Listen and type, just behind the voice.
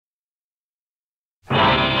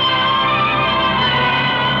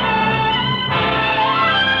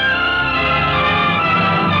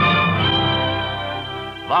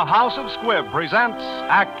The House of Squibb presents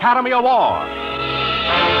Academy Award.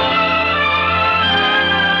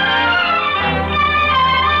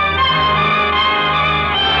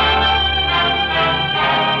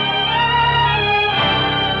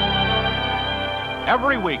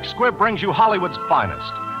 Every week, Squibb brings you Hollywood's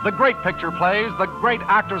finest. The great picture plays, the great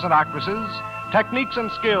actors and actresses, techniques and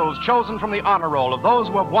skills chosen from the honor roll of those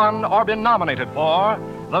who have won or been nominated for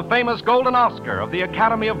the famous Golden Oscar of the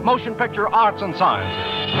Academy of Motion Picture Arts and Sciences.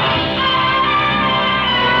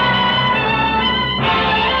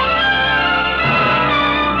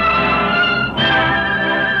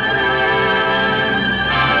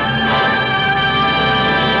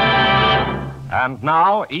 And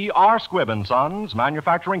now, E.R. Squibb & Sons,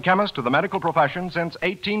 manufacturing chemist to the medical profession since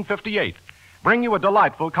 1858, bring you a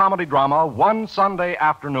delightful comedy drama One Sunday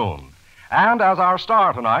Afternoon. And as our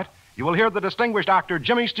star tonight, you will hear the distinguished actor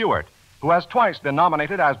Jimmy Stewart, who has twice been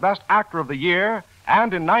nominated as Best Actor of the Year,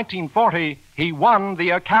 and in 1940, he won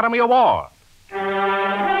the Academy Award.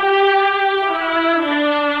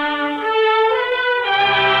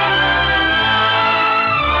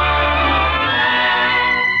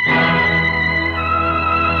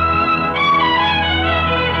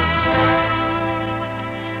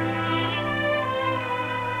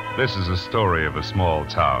 This is a story of a small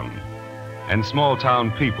town, and small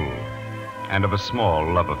town people, and of a small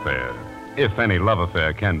love affair, if any love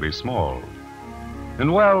affair can be small.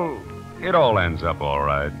 And well, it all ends up all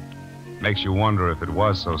right. Makes you wonder if it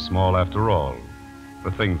was so small after all,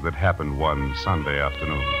 the things that happened one Sunday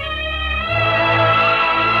afternoon.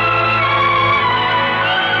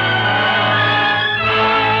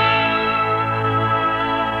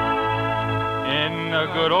 In a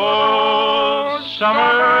good old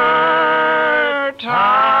summertime.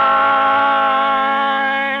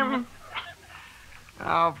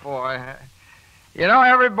 Oh, boy. You know,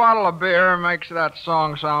 every bottle of beer makes that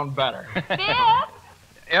song sound better. Biff,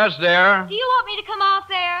 Yes, dear? do you want me to come out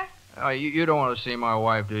there? Oh, you don't want to see my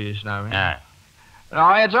wife, do you, Snappy? Nah. No,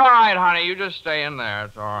 it's all right, honey. You just stay in there.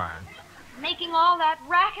 It's all right. Making all that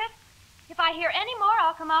racket? If I hear any more,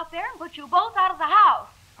 I'll come out there and put you both out of the house.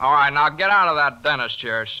 All right, now get out of that dentist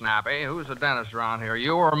chair, Snappy. Who's the dentist around here,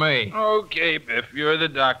 you or me? Okay, Biff, you're the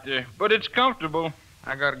doctor, but it's comfortable.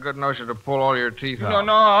 I got a good notion to pull all your teeth out.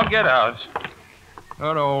 No, I'll get out.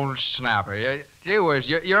 Good old Snappy. Gee whiz,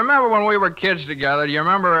 you remember when we were kids together? Do you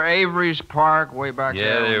remember Avery's Park way back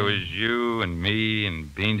there? Yeah, there was you and me and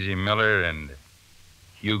Beansy Miller and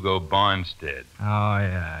Hugo Barnstead. Oh,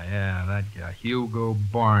 yeah, that guy, Hugo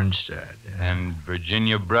Barnstead. Yeah. And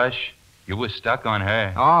Virginia Brush. You was stuck on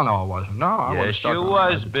her. Oh, no, it wasn't. No, I wasn't Yes, stuck you on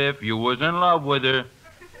was, her. Biff. You was in love with her.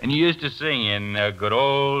 And you used to sing in a good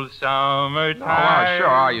old summertime. Oh, well, sure,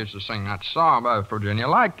 I used to sing that song, but Virginia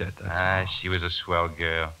liked it. She was a swell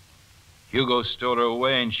girl. Hugo stole her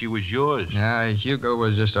away, and she was yours. Yeah, Hugo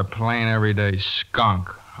was just a plain, everyday skunk.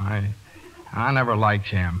 I never liked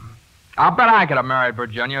him. I'll bet I could have married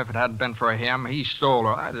Virginia if it hadn't been for him. He stole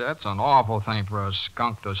her. That's an awful thing for a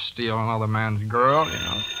skunk to steal another man's girl, you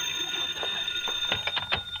know.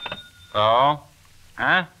 Oh?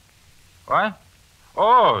 Huh? What?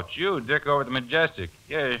 Oh, it's you, Dick, over at the Majestic.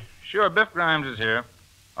 Yeah, sure, Biff Grimes is here.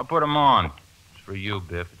 I'll put him on. It's for you,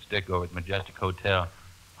 Biff. It's Dick over at the Majestic Hotel.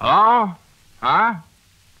 Hello? Huh?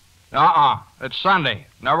 It's Sunday.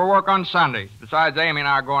 Never work on Sundays. Besides, Amy and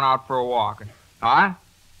I are going out for a walk. Huh?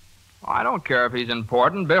 Well, I don't care if he's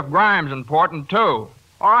important. Biff Grimes important, too.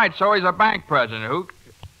 All right, so he's a bank president. Who?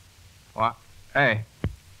 What? Hey,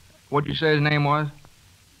 what'd you say his name was?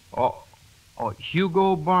 Oh,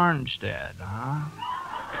 Hugo Barnstead, huh?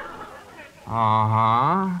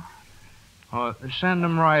 Uh-huh. Oh, send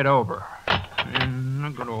him right over. In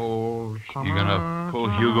a good old summer. You gonna pull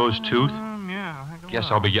Hugo's tooth? Yeah. I think I Guess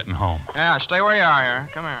will. I'll be getting home. Yeah, stay where you are here.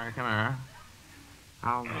 Come here.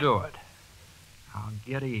 I'll do it. I'll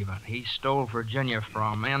get even. He stole Virginia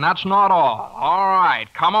from me, and that's not all. All right,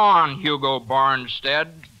 come on, Hugo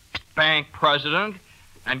Barnstead, bank president,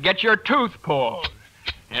 and get your tooth pulled.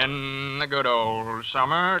 In the good old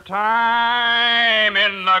summertime,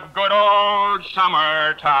 in the good old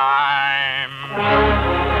summertime.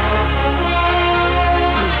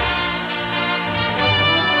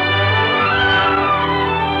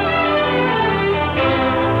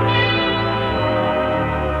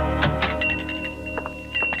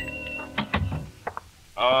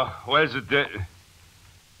 Where's the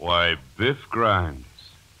Why, Biff Grimes.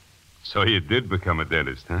 So you did become a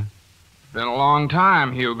dentist, huh? Been a long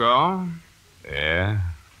time, Hugo. Yeah?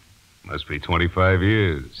 Must be 25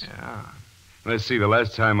 years. Yeah. Let's see, the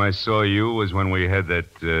last time I saw you was when we had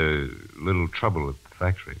that little trouble at the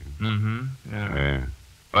factory. Mm-hmm. Yeah. Yeah.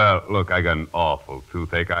 Well, look, I got an awful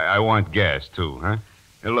toothache. I want gas, too, huh?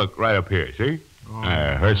 Hey, look, right up here, see?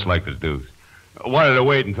 Hurts like the deuce. I wanted to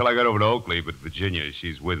wait until I got over to Oakley, but Virginia,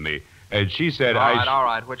 she's with me. And she said all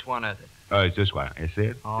right. Which one is it? It's this one. You see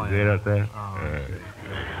it? Oh, See it up there?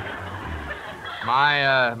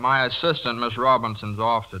 My assistant, Miss Robinson's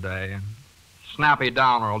off today. Snappy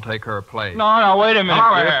Downer will take her place. No, wait a minute.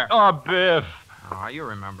 Come over Biff. here. Oh, Biff. Oh, you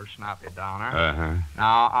remember Snappy Downer. Uh-huh.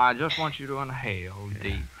 Now, I just want you to inhale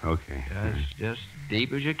deep. Okay. Just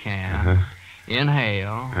deep as you can. Uh-huh.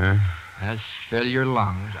 Inhale. Just fill your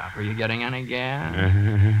lungs up. Are you getting any gas?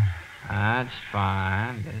 That's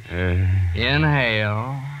fine. Just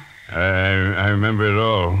inhale. I remember it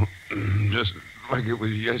all. Just like it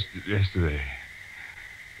was yesterday.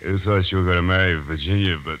 You thought you were going to marry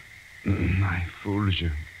Virginia, but I fooled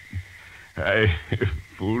you. I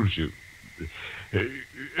fooled you.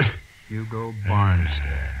 Hugo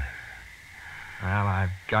Barnstead. Well, I've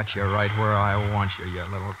got you right where I want you, you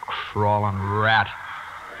little crawling rat.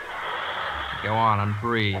 Go on and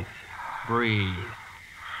breathe. Breathe.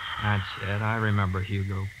 That's it. I remember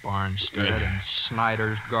Hugo Barnstead and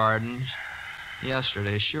Snyder's Gardens.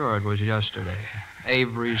 Yesterday, sure, it was yesterday.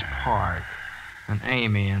 Avery's Park. And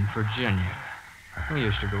Amy in Virginia. We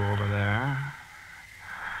used to go over there.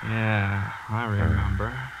 Yeah, I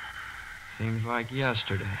remember. Seems like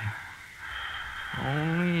yesterday.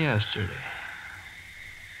 Only yesterday.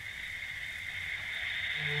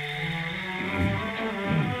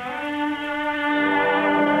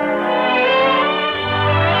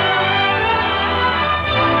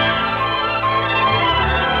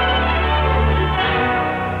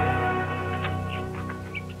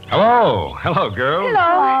 Hello, girls.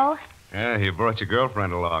 Hello. Yeah, you brought your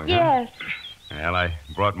girlfriend along, Yes. huh? Well, I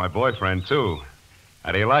brought my boyfriend, too.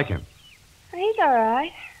 How do you like him? He's all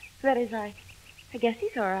right. That is, I guess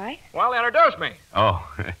he's all right. Well, introduce me. Oh,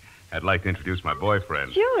 I'd like to introduce my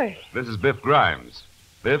boyfriend. Sure. This is Biff Grimes.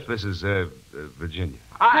 Biff, this is Virginia.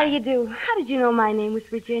 How do you do? How did you know my name was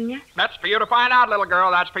Virginia? That's for you to find out, little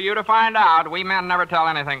girl. That's for you to find out. We men never tell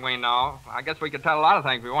anything we know. I guess we could tell a lot of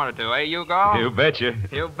things if we wanted to, eh, Hugo? You betcha.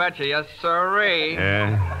 You betcha, yes, sirree.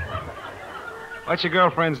 Yeah. What's your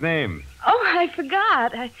girlfriend's name? Oh, I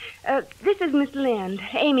forgot. This is Miss Lind,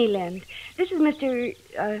 Amy Lind. This is Mr.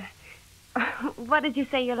 What did you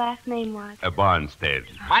say your last name was? Barnstead.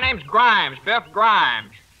 My name's Grimes, Biff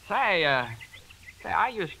Grimes. Say, I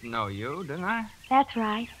used to know you, didn't I? That's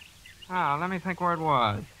right. Oh, let me think where it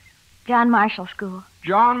was. John Marshall School.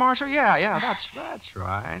 John Marshall? Yeah, that's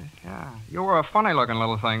right. Yeah. You were a funny-looking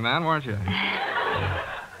little thing then, weren't you?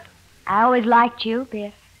 I always liked you,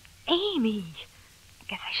 Biff. Amy. I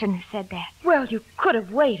guess I shouldn't have said that. Well, you could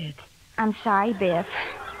have waited. I'm sorry, Biff.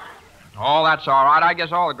 Oh, that's all right. I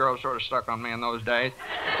guess all the girls sort of stuck on me in those days.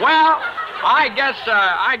 Well, I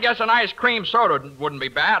guess an ice cream soda wouldn't be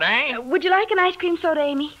bad, eh? Would you like an ice cream soda,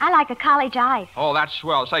 Amy? I like a college ice. Oh, that's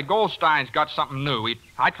swell. Say, Goldstein's got something new.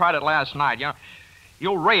 I tried it last night. You know,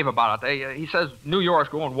 you'll rave about it. He says New York's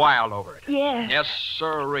going wild over it. Yeah. Yes,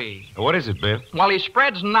 sirree. What is it, Biff? Well, he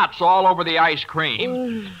spreads nuts all over the ice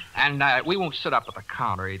cream. And we won't sit up at the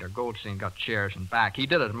counter either. Goldstein got chairs and back. He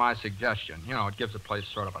did it at my suggestion. You know, it gives the place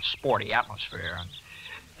sort of a sporty atmosphere. And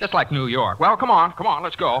just like New York. Well, come on,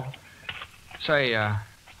 let's go. Say,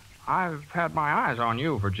 I've had my eyes on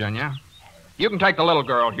you, Virginia. You can take the little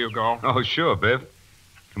girl, Hugo. Oh, sure, Biff.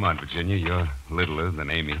 Come on, Virginia. You're littler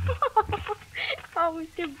than Amy. Oh,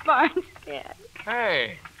 Mr. Barnstead.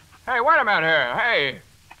 Hey, wait a minute here. Hey,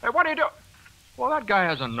 what are you doing? Well, that guy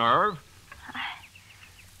has a nerve.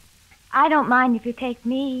 I don't mind if you take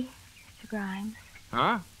me, Mr. Grimes.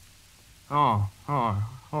 Huh?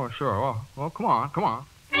 Oh, sure. Well, come on.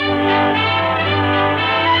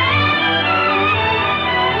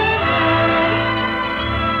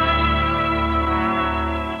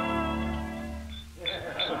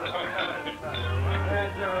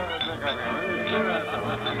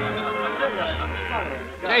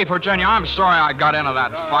 Hey, Virginia, I'm sorry I got into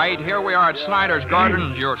that fight. Here we are at Snyder's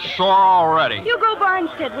Gardens. You're sore already. Hugo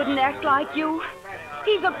Barnstead wouldn't act like you.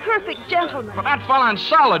 He's a perfect gentleman. But that fella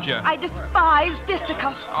insulted you. I despise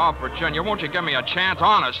fisticuffs. Oh, Virginia, won't you give me a chance?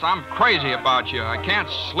 Honest, I'm crazy about you. I can't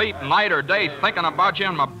sleep night or day thinking about you,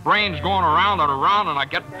 and my brain's going around and around, and I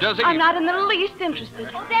get dizzy. I'm not in the least interested.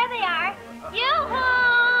 Oh, there they are.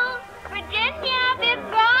 Yoo-hoo! Virginia, Biff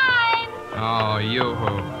Grimes. Oh,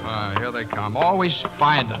 yoo-hoo. Here they come. Always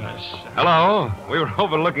finding us. Hello. We were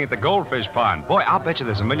overlooking at the goldfish pond. Boy, I'll bet you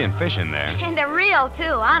there's a million fish in there. And they're real, too,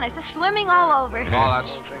 honest. They're swimming all over.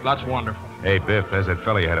 Oh, that's wonderful. Hey, Biff, there's that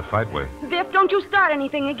fella you had a fight with. Biff, don't don't you start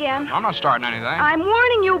anything again. I'm not starting anything. I'm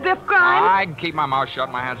warning you, Biff Grimes. I can keep my mouth shut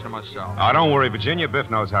and my hands to myself. Oh, don't worry, Virginia.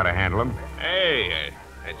 Biff knows how to handle him. Hey,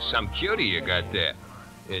 that's some cutie you got there.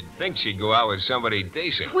 You'd think she'd go out with somebody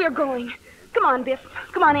decent. We're going. Come on, Biff.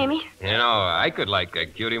 Come on, Amy. You know, I could like a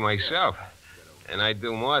cutie myself. And I'd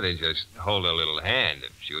do more than just hold her little hand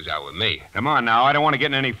if she was out with me. Come on now. I don't want to get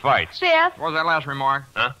in any fights. Biff. What was that last remark?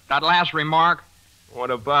 Huh? That last remark?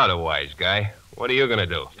 What about it, wise guy? What are you going to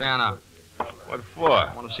do? Stand up. What for?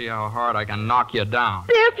 I want to see how hard I can knock you down.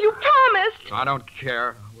 Biff, you promised. I don't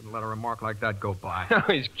care. I wouldn't let a remark like that go by.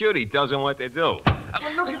 His cutie tells him what to do. All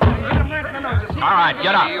right,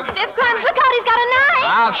 get up. Biff Grimes, look out. He's got a knife.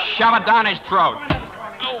 I'll shove it down his throat.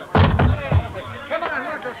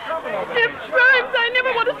 Biff Grimes, I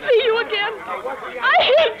never want to see you again. I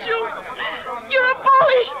hate you. You're a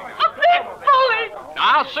bully. A big bully.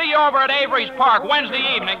 I'll see you over at Avery's Park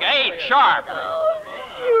Wednesday evening, 8 sharp. Oh,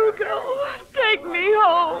 Hugo, take me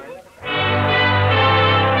home.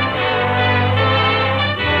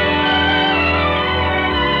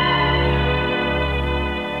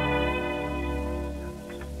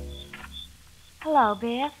 Hello,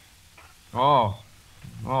 Biff. Oh,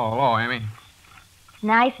 hello, Amy.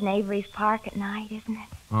 Nice in Avery's Park at night, isn't it?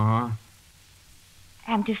 Uh-huh.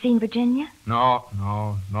 Haven't you seen Virginia? No,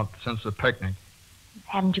 not since the picnic.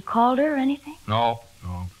 Haven't you called her or anything? No.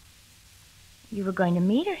 You were going to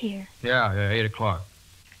meet her here. Yeah, 8 o'clock.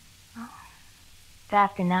 It's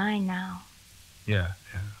after 9 now. Yeah.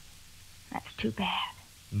 That's too bad.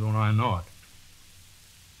 Don't I know it?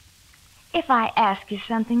 If I ask you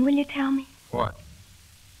something, will you tell me? What?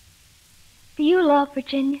 Do you love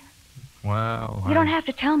Virginia? Well, You don't have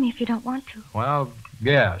to tell me if you don't want to. Well,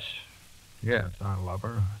 yes. Yes, I love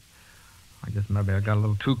her. I guess maybe I got a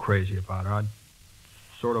little too crazy about her.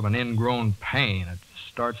 Sort of an ingrown pain. It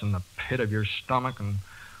starts in the pit of your stomach and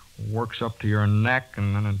works up to your neck,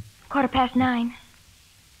 and then it... 9:15.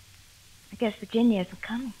 I guess Virginia isn't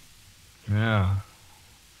coming. Yeah.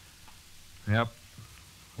 Yep.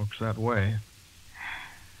 Looks that way.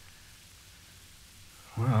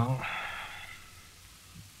 Well,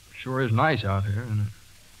 sure is nice out here, isn't it?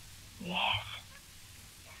 Yes.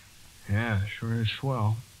 Yeah, sure is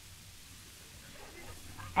swell.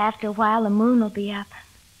 After a while, the moon will be up.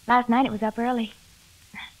 Last night it was up early.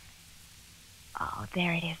 Oh,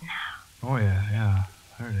 there it is now. Oh, yeah.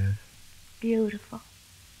 There it is. Beautiful.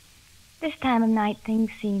 This time of night,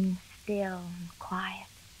 things seem still and quiet.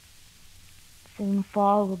 Soon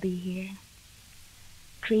fall will be here.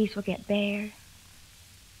 Trees will get bare.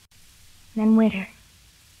 Then winter.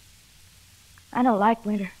 I don't like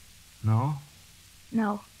winter. No?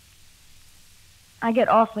 No. I get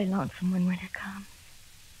awfully lonesome when winter comes.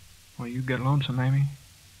 Well, you get lonesome, Amy?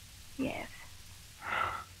 Yes.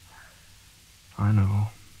 I know.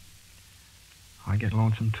 I get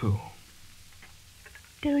lonesome, too.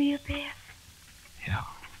 Do you, Biff? Yeah.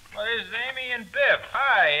 Well, there's Amy and Biff.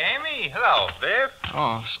 Hi, Amy. Hello, Biff.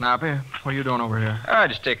 Oh, Snappy, what are you doing over here?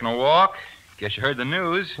 Just taking a walk. Guess you heard the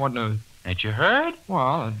news. What news? Ain't you heard?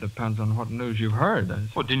 Well, it depends on what news you've heard.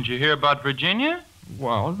 Well, didn't you hear about Virginia?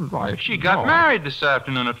 Well, She got married this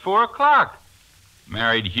afternoon at 4 o'clock.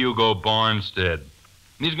 Married Hugo Barnstead.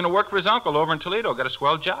 And he's going to work for his uncle over in Toledo. Got a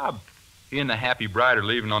swell job. He and the happy bride are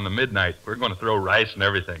leaving on the midnight. We're going to throw rice and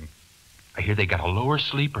everything. I hear they got a lower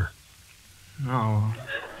sleeper. No.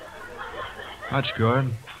 That's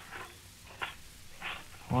good.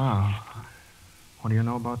 Wow. What do you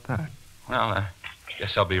know about that? Well,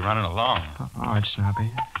 guess I'll be running along. All right, Snappy.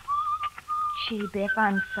 Gee, Biff,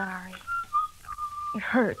 I'm sorry. It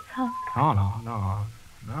hurts, huh? Oh, no.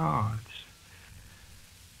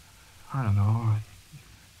 I don't know.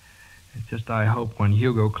 It's just I hope when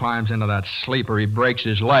Hugo climbs into that sleeper, he breaks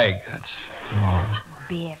his leg. That's all.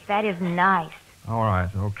 Biff, that is nice. All right,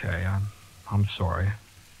 okay. I'm sorry.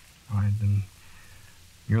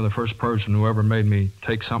 You're the first person who ever made me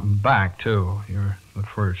take something back, too. You're the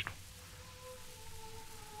first.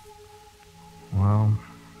 Well,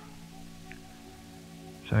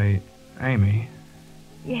 say, Amy.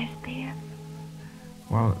 Yes, Biff.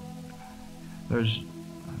 Well, there's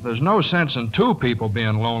no sense in two people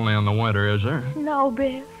being lonely in the winter, is there? No,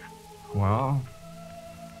 Biff. Well,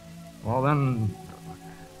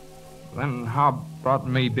 then how about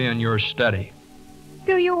me being your steady?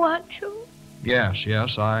 Do you want to? Yes,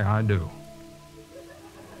 I do.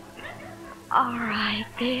 All right,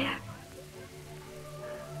 Biff.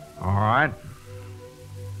 All right.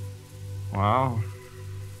 Well,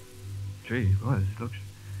 gee whiz,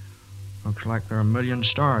 looks like there are a million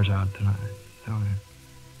stars out tonight, don't it?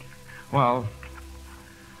 Well,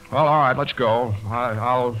 all right, let's go.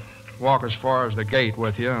 I'll walk as far as the gate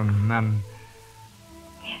with you, and then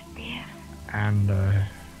And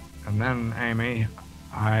then, Amy,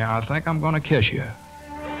 I think I'm going to kiss you.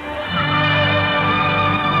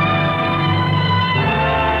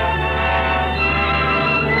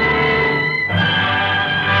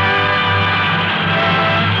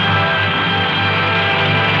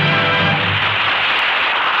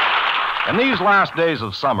 In these last days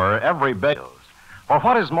of summer, every bit is. For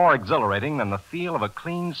what is more exhilarating than the feel of a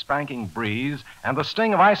clean, spanking breeze and the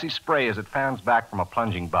sting of icy spray as it fans back from a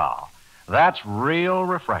plunging bow? That's real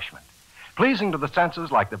refreshment. Pleasing to the senses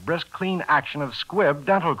like the brisk, clean action of Squibb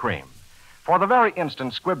Dental Cream. For the very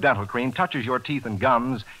instant Squibb Dental Cream touches your teeth and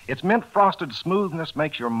gums, its mint-frosted smoothness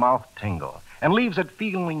makes your mouth tingle and leaves it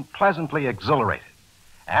feeling pleasantly exhilarated.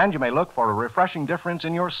 And you may look for a refreshing difference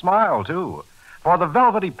in your smile, too. For the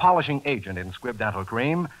velvety polishing agent in Squibb Dental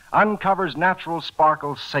Cream uncovers natural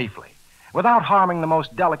sparkles safely, without harming the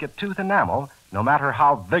most delicate tooth enamel, no matter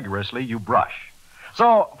how vigorously you brush.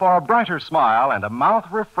 So, for a brighter smile and a mouth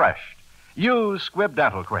refreshed, use Squibb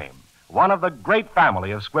Dental Cream, one of the great family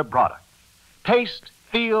of Squibb products. Taste,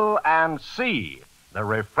 feel, and see the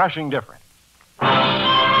refreshing difference.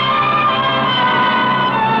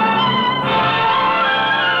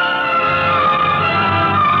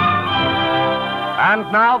 And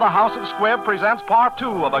now the House of Squibb presents Part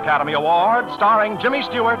 2 of Academy Award, starring Jimmy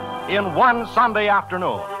Stewart in One Sunday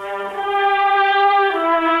Afternoon.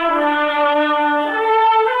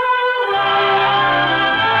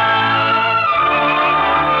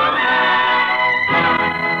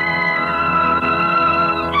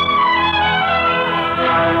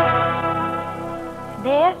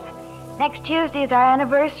 Biff, next Tuesday is our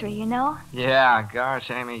anniversary, you know? Yeah, gosh,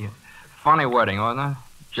 Amy. Funny wedding, wasn't it?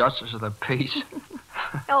 Justice of the peace.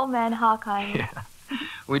 Old man Hawkeye. Yeah.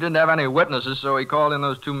 We didn't have any witnesses, so he called in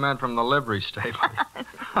those two men from the livery stable.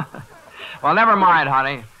 Well, never mind,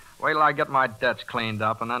 honey. Wait till I get my debts cleaned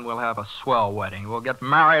up, and then we'll have a swell wedding. We'll get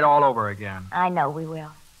married all over again. I know we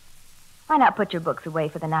will. Why not put your books away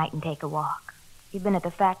for the night and take a walk? You've been at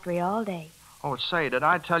the factory all day. Oh, say, did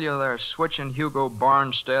I tell you they're switching Hugo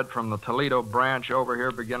Barnstead from the Toledo branch over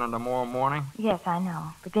here beginning tomorrow morning? Yes, I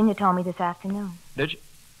know. Virginia told me this afternoon. Did you?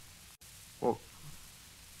 Well,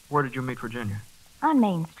 where did you meet Virginia? On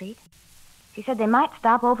Main Street. She said they might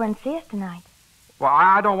stop over and see us tonight. Well,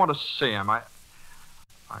 I don't want to see him. How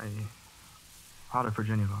did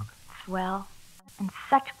Virginia look? Swell. And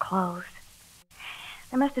such clothes.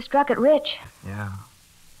 They must have struck it rich. Yeah.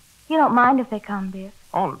 You don't mind if they come, Biff?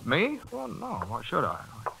 Oh, me? Well, no. Why should I?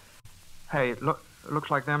 Hey,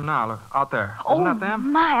 looks like them now. Look, out there. Isn't that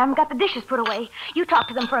them? My, I haven't got the dishes put away. You talk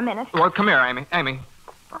to them for a minute. Well, come here, Amy. Amy,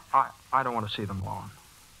 I don't want to see them alone.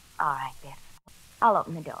 All right, Biff. I'll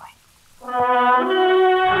open the door.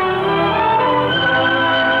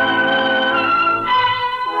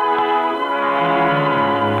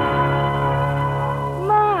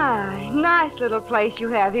 My, nice little place you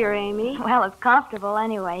have here, Amy. Well, it's comfortable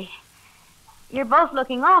anyway. You're both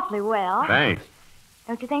looking awfully well. Thanks.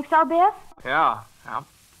 Don't you think so, Biff? Yeah. What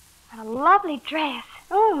a lovely dress.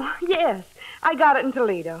 Oh, yes. I got it in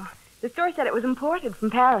Toledo. The store said it was imported from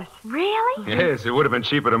Paris. Really? Yes, it would have been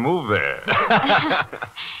cheaper to move there.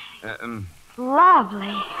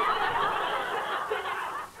 Lovely.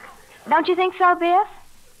 Don't you think so, Biff?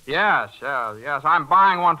 Yes. I'm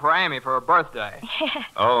buying one for Amy for her birthday.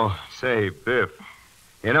 Oh, say, Biff.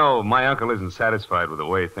 You know, my uncle isn't satisfied with the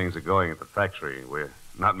way things are going at the factory. We're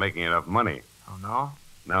not making enough money. Oh, no?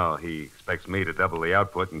 No, he expects me to double the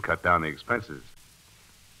output and cut down the expenses.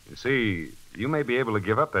 You see, you may be able to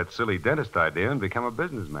give up that silly dentist idea and become a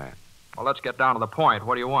businessman. Well, let's get down to the point.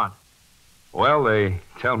 What do you want? Well, they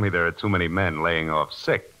tell me there are too many men laying off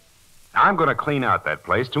sick. I'm going to clean out that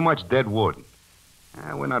place. Too much dead wood.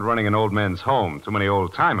 We're not running an old men's home. Too many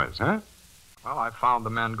old-timers, huh? Well, I found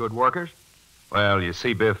the men good workers. Well, you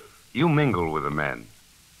see, Biff, you mingle with the men.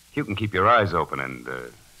 You can keep your eyes open and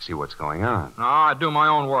see what's going on. No, I do my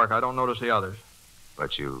own work. I don't notice the others.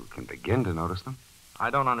 But you can begin to notice them. I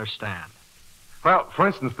don't understand. Well, for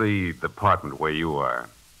instance, the department where you are.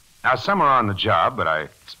 Now, some are on the job, but I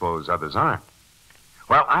suppose others aren't.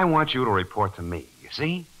 Well, I want you to report to me, you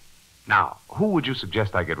see? Now, who would you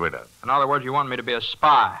suggest I get rid of? In other words, you want me to be a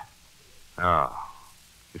spy. Oh.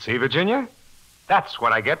 You see, Virginia? That's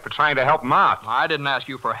what I get for trying to help him out. I didn't ask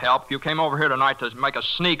you for help. You came over here tonight to make a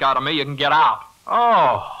sneak out of me. You can get out.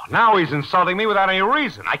 Oh, now he's insulting me without any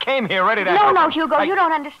reason. I came here ready to help No, him. Hugo, you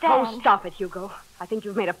don't understand. Oh, stop it, Hugo. I think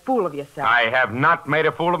you've made a fool of yourself. I have not made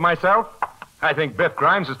a fool of myself. I think Biff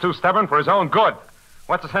Grimes is too stubborn for his own good.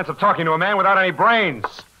 What's the sense of talking to a man without any brains?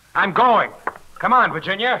 I'm going. Come on,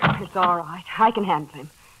 Virginia. It's all right. I can handle him.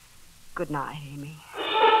 Good night, Amy.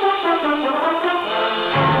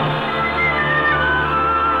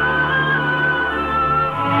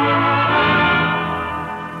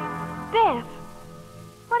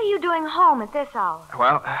 home at this hour?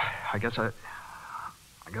 Well, I guess I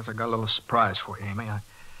got a little surprise for you, Amy.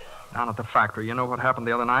 Down at the factory, you know what happened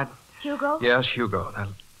the other night? Hugo? Yes, Hugo, that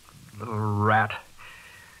little rat.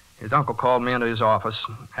 His uncle called me into his office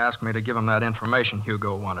and asked me to give him that information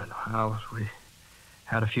Hugo wanted. Well, we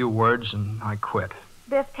had a few words, and I quit.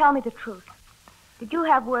 Biff, tell me the truth. Did you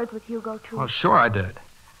have words with Hugo, too? Well, sure I did.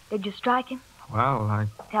 Did you strike him? Well,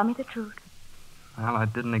 Tell me the truth. I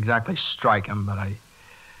didn't exactly strike him, but I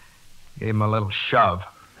gave him a little shove.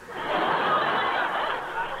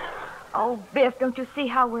 Oh, Biff, don't you see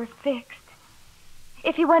how we're fixed?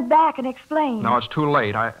 If he went back and explained... No, it's too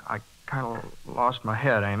late. I kind of lost my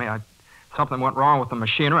head, Amy. Something went wrong with the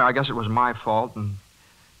machinery. I guess it was my fault, and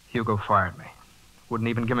Hugo fired me. Wouldn't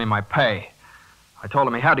even give me my pay. I told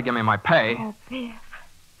him he had to give me my pay. Oh, Biff.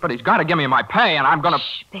 But he's got to give me my pay, and I'm going to...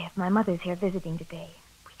 Shh, Biff. My mother's here visiting today.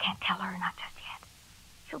 We can't tell her, not just yet.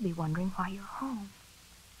 She'll be wondering why you're home.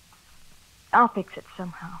 I'll fix it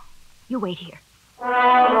somehow. You wait here.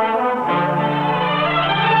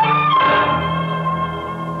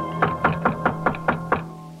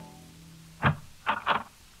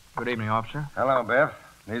 Good evening, officer. Hello, Biff.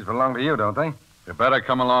 These belong to you, don't they? You better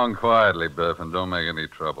come along quietly, Biff, and don't make any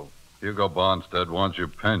trouble. Hugo Bonstead wants you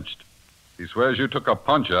pinched. He swears you took a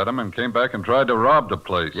punch at him and came back and tried to rob the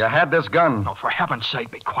place. You had this gun. Oh, for heaven's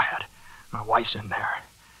sake, be quiet. My wife's in there.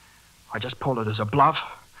 I just pulled it as a bluff.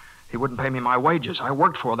 He wouldn't pay me my wages. I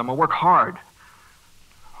worked for them. I work hard.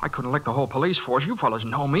 I couldn't lick the whole police force. You fellas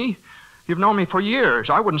know me. You've known me for years.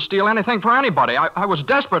 I wouldn't steal anything for anybody. I was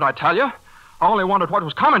desperate, I tell you. I only wanted what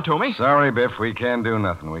was coming to me. Sorry, Biff, we can't do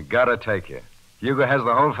nothing. We gotta take you. Hugo has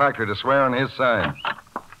the whole factory to swear on his side.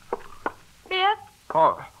 Biff?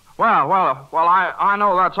 Oh, well, I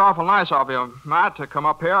know that's awful nice of you, Matt, to come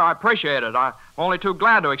up here. I appreciate it. I'm only too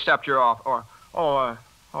glad to accept your offer.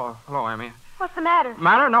 Hello, Amy. What's the matter?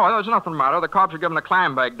 Matter? No, there's nothing the matter. The cops are giving a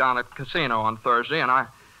clam bake down at the casino on Thursday, and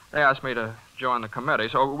they asked me to join the committee,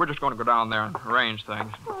 so we're just going to go down there and arrange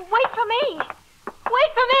things. Wait for me.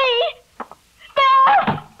 Wait for me.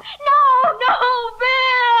 Bill! No, Bill!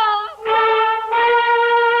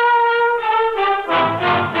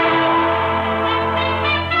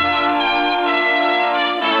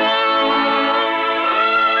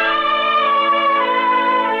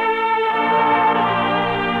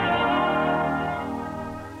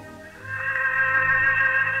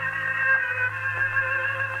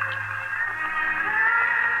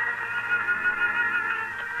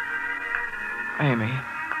 Amy.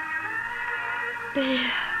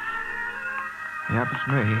 Biff. Yep, it's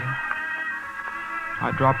me.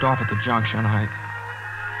 I dropped off at the junction.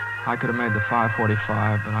 I could have made the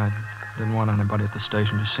 5:45, but I didn't want anybody at the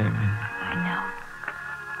station to see me. I know.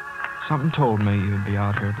 Something told me you'd be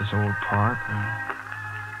out here at this old park.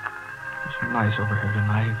 It's nice over here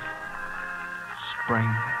tonight. Spring.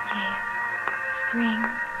 Yes. Spring.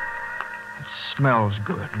 It smells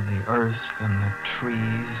good, and the earth and the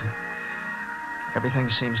trees.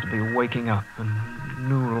 Everything seems to be waking up and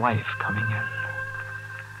new life coming in.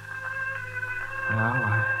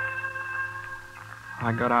 Well,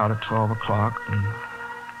 I got out at 12 o'clock, and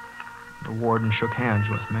the warden shook hands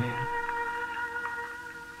with me.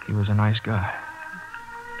 He was a nice guy.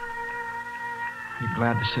 You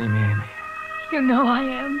glad to see me, Amy? You know I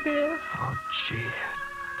am, Biff. Oh, gee, it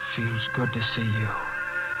feels good to see you.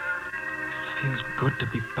 It feels good to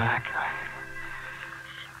be back.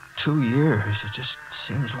 2 years, it just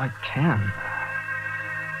seems like 10.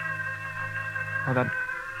 Oh, that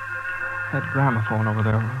gramophone over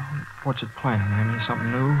there, what's it playing, Amy?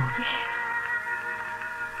 Something new? Yes.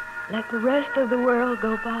 Let the rest of the world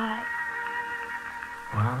go by.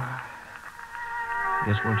 Well, I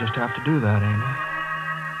guess we'll just have to do that, Amy.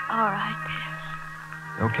 All right,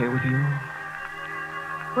 Biff. Okay with you?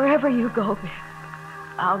 Wherever you go, Biff,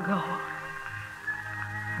 I'll go.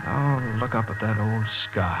 Oh, look up at that old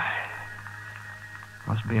sky.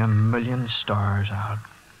 Must be a million stars out.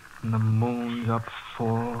 And the moon's up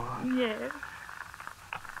full. Yes.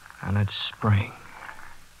 And it's spring.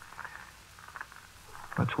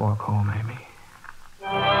 Let's walk home, Amy.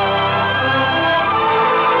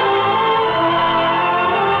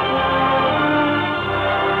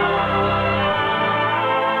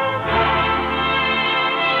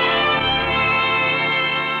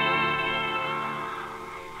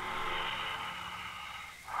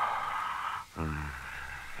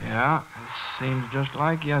 Yeah, it seems just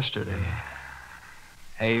like yesterday.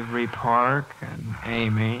 Avery Park and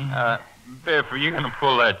Amy. Biff, are you going to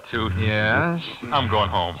pull that tooth? Yes. I'm going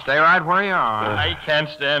home. Stay right where you are. I can't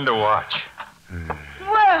stand to watch.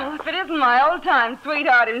 Well, if it isn't my old-time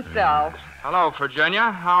sweetheart himself. Hello,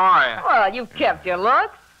 Virginia. How are you? Well, you've kept your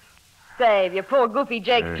looks. Say, have you pulled Goofy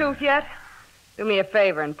Jake's tooth yet? Do me a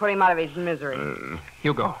favor and put him out of his misery.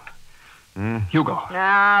 Hugo. Hugo.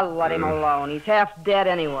 Now, let him alone. He's half dead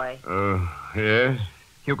anyway. Yes?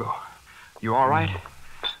 Hugo, you all right?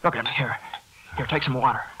 Look at me. Here, take some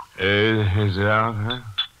water. Is it out, huh?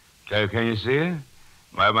 Can you see it?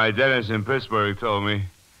 My dentist in Pittsburgh told me.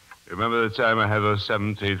 Remember the time I had those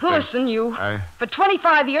 7 teeth? Listen, you. For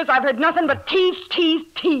 25 years, I've heard nothing but teeth.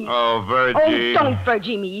 Oh, Virgie. Oh, don't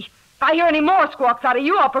Virgie me. If I hear any more squawks out of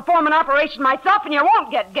you, I'll perform an operation myself and you won't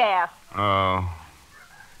get gas. Oh.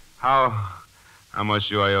 How much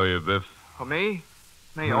do I owe you, Biff? For me?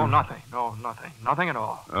 Me? Oh, nothing. No, nothing. Nothing at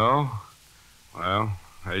all. Oh? Well,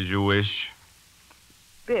 as you wish.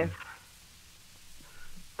 Biff.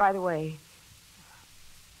 By the way,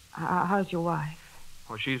 how's your wife?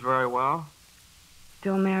 Well, she's very well.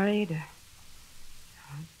 Still married? Or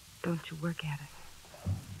don't you work at it?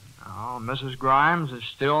 Oh, Mrs. Grimes is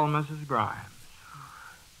still Mrs. Grimes.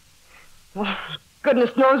 Well,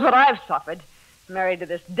 goodness knows what I've suffered. Married to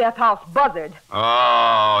this death house buzzard.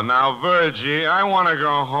 Oh, now, Virgie, I want to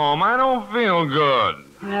go home. I don't feel good.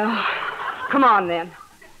 Well, come on, then.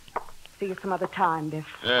 See you some other time, Biff.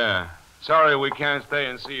 Yeah. Sorry we can't stay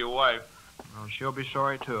and see your wife. Well, she'll be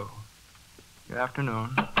sorry, too. Good afternoon.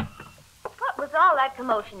 What was all that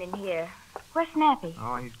commotion in here? Where's Snappy?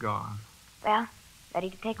 Oh, he's gone. Well, ready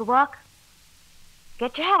to take a walk?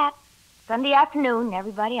 Get your hat. Sunday afternoon,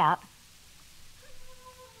 everybody out.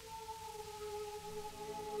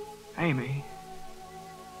 Amy.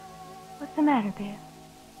 What's the matter, Biff?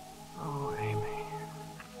 Oh, Amy.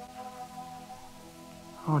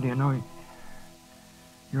 Oh, do you know,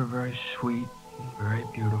 you're very sweet and very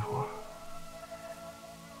beautiful.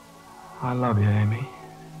 I love you, Amy.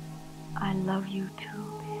 I love you,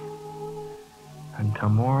 too, Biff. And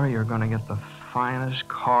tomorrow you're going to get the finest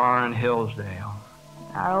car in Hillsdale.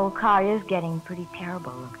 Our old car is getting pretty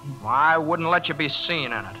terrible looking. Well, I wouldn't let you be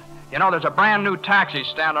seen in it. You know, there's a brand new taxi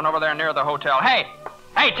standing over there near the hotel. Hey,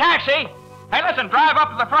 taxi! Hey, listen, drive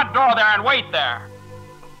up to the front door there and wait there.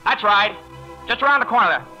 That's right. Just around the corner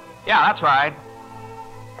there. Yeah, that's right.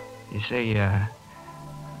 You see,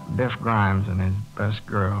 Biff Grimes and his best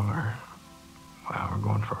girl are, well, we're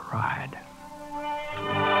going for a ride.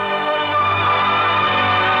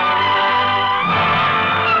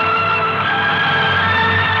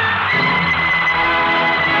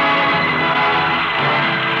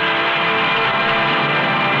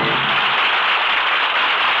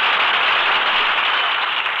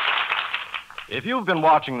 If you've been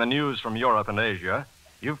watching the news from Europe and Asia,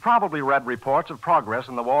 you've probably read reports of progress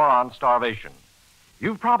in the war on starvation.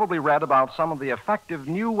 You've probably read about some of the effective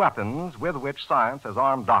new weapons with which science has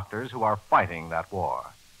armed doctors who are fighting that war.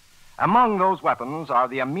 Among those weapons are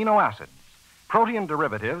the amino acids, protein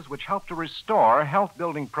derivatives which help to restore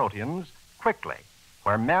health-building proteins quickly,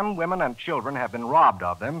 where men, women, and children have been robbed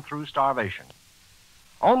of them through starvation.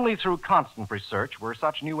 Only through constant research were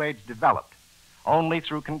such new aids developed. Only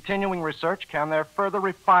through continuing research can their further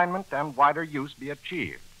refinement and wider use be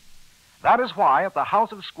achieved. That is why at the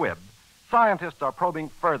House of Squibb, scientists are probing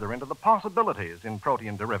further into the possibilities in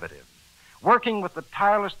protein derivatives, working with the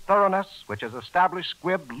tireless thoroughness which has established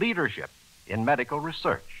Squibb leadership in medical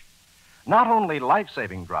research. Not only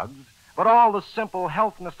life-saving drugs, but all the simple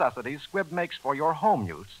health necessities Squibb makes for your home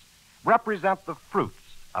use represent the fruits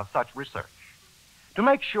of such research. To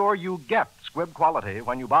make sure you get Squibb quality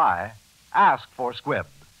when you buy, ask for Squibb,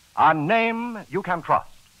 a name you can trust.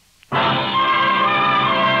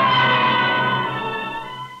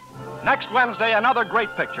 Next Wednesday, another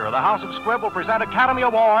great picture. The House of Squibb will present Academy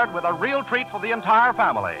Award with a real treat for the entire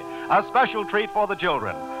family, a special treat for the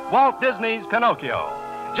children, Walt Disney's Pinocchio.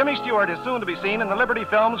 Jimmy Stewart is soon to be seen in the Liberty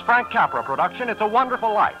Films Frank Capra production, It's a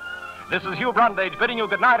Wonderful Life. This is Hugh Brundage bidding you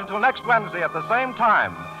good night until next Wednesday at the same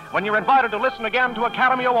time, when you're invited to listen again to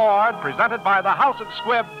Academy Award presented by the House of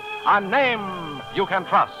Squibb, a name you can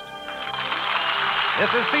trust. This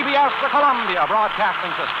is CBS, the Columbia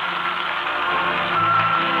Broadcasting System.